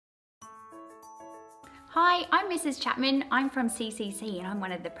Hi, I'm Mrs Chapman. I'm from CCC and I'm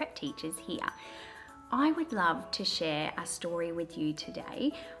one of the prep teachers here. I would love to share a story with you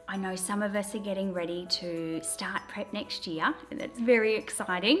today. I know some of us are getting ready to start prep next year, and that's very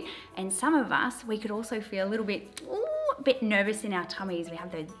exciting. And some of us, we could also feel a little bit, a bit nervous in our tummies. We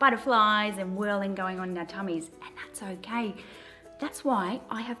have those butterflies and whirling going on in our tummies, and that's okay. That's why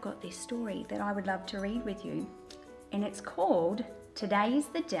I have got this story that I would love to read with you. And it's called Today is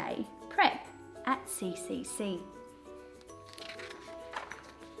the Day, Prep at CCC.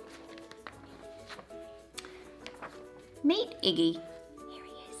 Meet Iggy. Here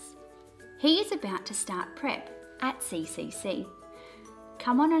he is. He is about to start prep at CCC.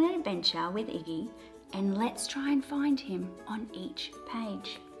 Come on an adventure with Iggy and let's try and find him on each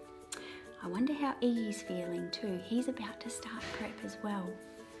page. I wonder how Iggy's feeling too. He's about to start prep as well.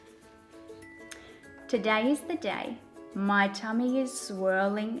 Today is the day. My tummy is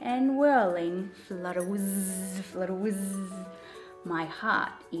swirling and whirling, flutter-whizz, flutter-whizz. My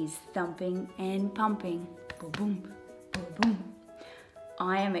heart is thumping and pumping, boom-boom, boom-boom.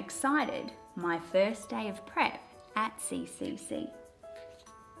 I am excited, my first day of prep at CCC.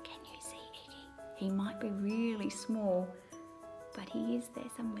 Can you see Iggy? He might be really small, but he is there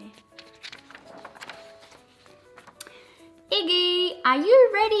somewhere. Iggy, are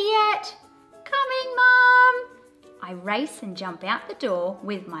you ready yet? Coming, Mum! I race and jump out the door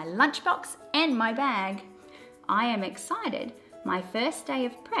with my lunchbox and my bag. I am excited, my first day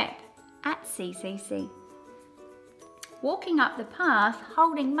of prep at CCC. Walking up the path,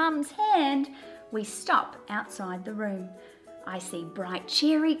 holding Mum's hand, we stop outside the room. I see bright,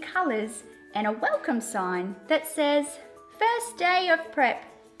 cheery colours and a welcome sign that says, "First day of prep,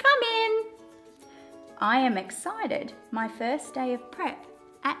 come in." I am excited, my first day of prep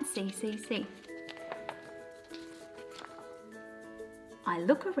at CCC. I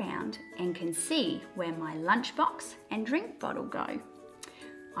look around and can see where my lunchbox and drink bottle go.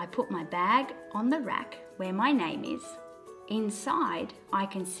 I put my bag on the rack where my name is. Inside, I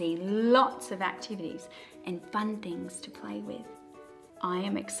can see lots of activities and fun things to play with. I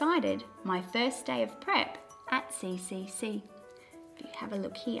am excited, my first day of prep at CCC. If you have a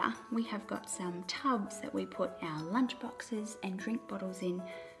look here, we have got some tubs that we put our lunchboxes and drink bottles in.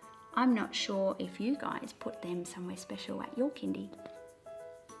 I'm not sure if you guys put them somewhere special at your kindy.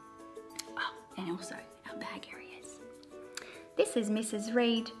 And also our bag areas. This is Mrs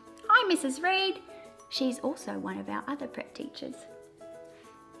Reed. Hi Mrs Reed. She's also one of our other prep teachers.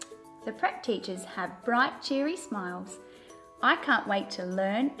 The prep teachers have bright, cheery smiles. I can't wait to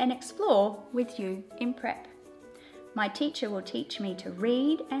learn and explore with you in prep. My teacher will teach me to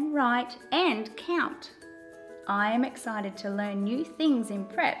read and write and count. I am excited to learn new things in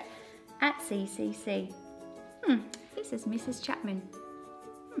prep at CCC. This is Mrs Chapman.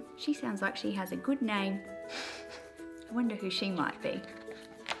 She sounds like she has a good name. I wonder who she might be.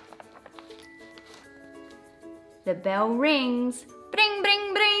 The bell rings. Bring,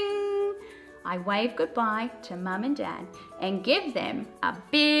 bring, bring. I wave goodbye to Mum and Dad and give them a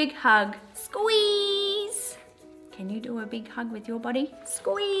big hug. Squeeze. Can you do a big hug with your body?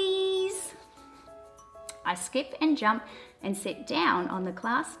 Squeeze. I skip and jump and sit down on the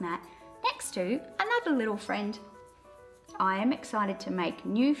class mat next to another little friend. I am excited to make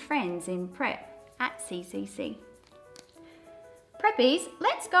new friends in prep at CCC. Preppies,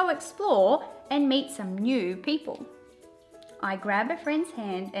 let's go explore and meet some new people. I grab a friend's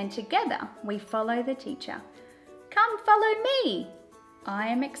hand and together we follow the teacher. Come follow me. I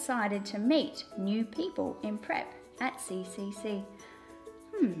am excited to meet new people in prep at CCC.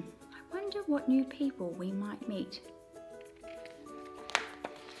 I wonder what new people we might meet.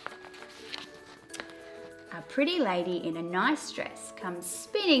 A pretty lady in a nice dress comes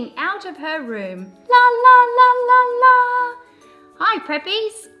spinning out of her room. La la la la la. Hi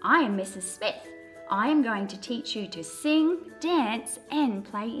preppies, I am Mrs Smith. I am going to teach you to sing, dance and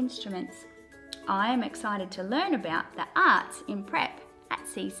play instruments. I am excited to learn about the arts in prep at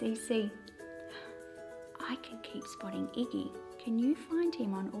CCC. I can keep spotting Iggy. Can you find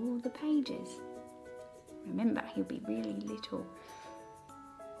him on all the pages? Remember, he'll be really little.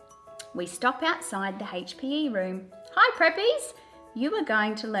 We stop outside the HPE room. Hi preppies! You are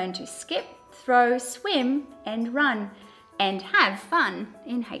going to learn to skip, throw, swim and run and have fun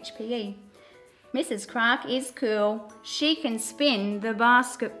in HPE. Mrs Clark is cool. She can spin the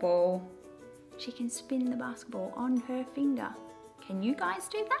basketball. She can spin the basketball on her finger. Can you guys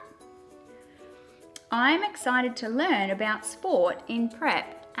do that? I'm excited to learn about sport in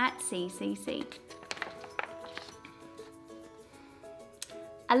prep at CCC.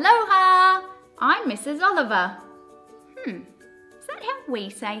 Aloha! I'm Mrs Oliver. Is that how we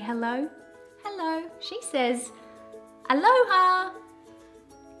say hello? Hello. hello. She says, aloha.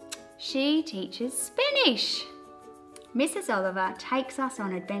 She teaches Spanish. Mrs. Oliver takes us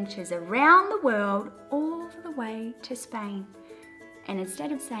on adventures around the world all the way to Spain. And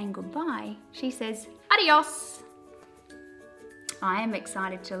instead of saying goodbye, she says, adios. I am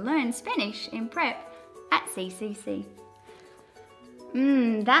excited to learn Spanish in prep at CCC.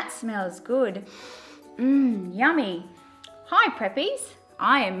 That smells good. Yummy. Hi preppies,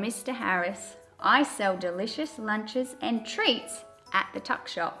 I am Mr. Harris. I sell delicious lunches and treats at the tuck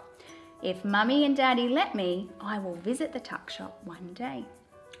shop. If Mummy and Daddy let me, I will visit the tuck shop one day.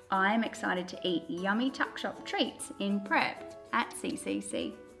 I am excited to eat yummy tuck shop treats in prep at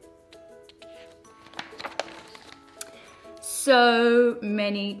CCC. So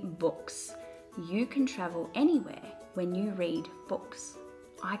many books. You can travel anywhere when you read books.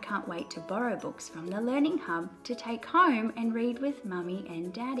 I can't wait to borrow books from the Learning Hub to take home and read with Mummy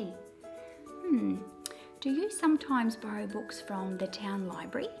and Daddy. Do you sometimes borrow books from the town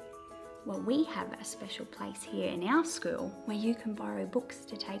library? Well, we have a special place here in our school where you can borrow books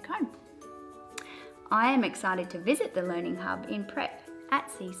to take home. I am excited to visit the Learning Hub in prep at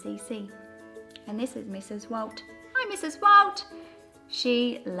CCC. And this is Mrs. Walt. Hi, Mrs. Walt.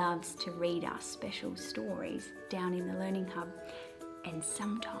 She loves to read us special stories down in the Learning Hub, and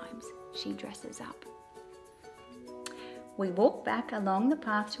sometimes she dresses up. We walk back along the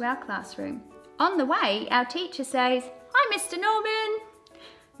path to our classroom. On the way, our teacher says, hi, Mr. Norman.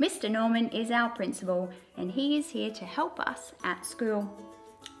 Mr. Norman is our principal and he is here to help us at school.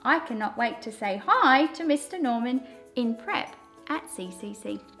 I cannot wait to say hi to Mr. Norman in prep at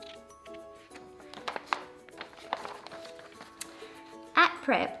CCC. At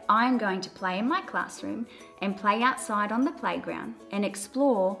prep, I am going to play in my classroom and play outside on the playground and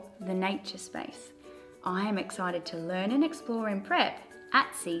explore the nature space. I am excited to learn and explore in prep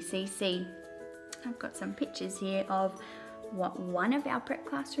at CCC. I've got some pictures here of what one of our prep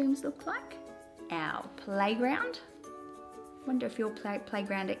classrooms look like. Our playground. Wonder if your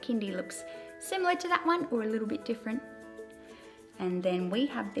playground at kindy looks similar to that one or a little bit different. And then we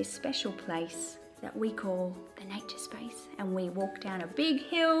have this special place that we call the nature space, and we walk down a big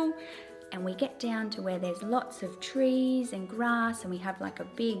hill and we get down to where there's lots of trees and grass, and we have like a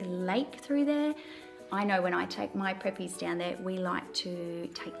big lake through there. I know when I take my preppies down there, we like to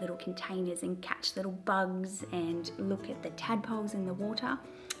take little containers and catch little bugs and look at the tadpoles in the water.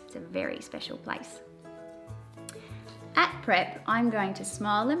 It's a very special place. At prep, I'm going to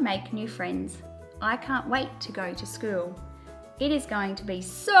smile and make new friends. I can't wait to go to school. It is going to be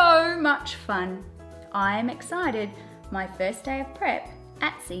so much fun. I am excited. My first day of prep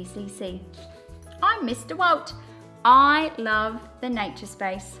at CCC. I'm Mr. Walt. I love the nature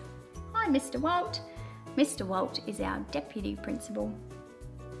space. Hi, Mr. Walt. Mr. Walt is our deputy principal.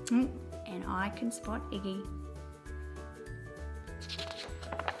 And I can spot Iggy.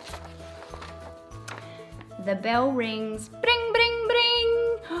 The bell rings. Bring, bring,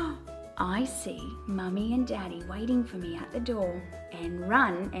 bring. I see Mummy and Daddy waiting for me at the door, and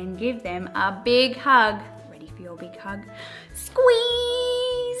run and give them a big hug. Ready for your big hug?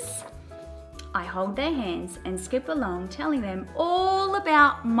 Squeeze! I hold their hands and skip along, telling them all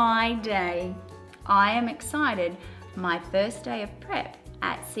about my day. I am excited. My first day of prep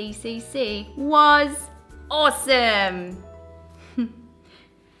at CCC was awesome.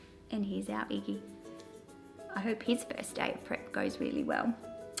 And here's our Iggy. I hope his first day of prep goes really well.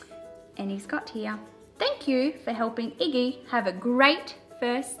 And he's got here, thank you for helping Iggy have a great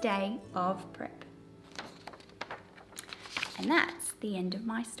first day of prep. And that's the end of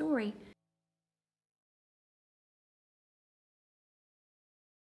my story.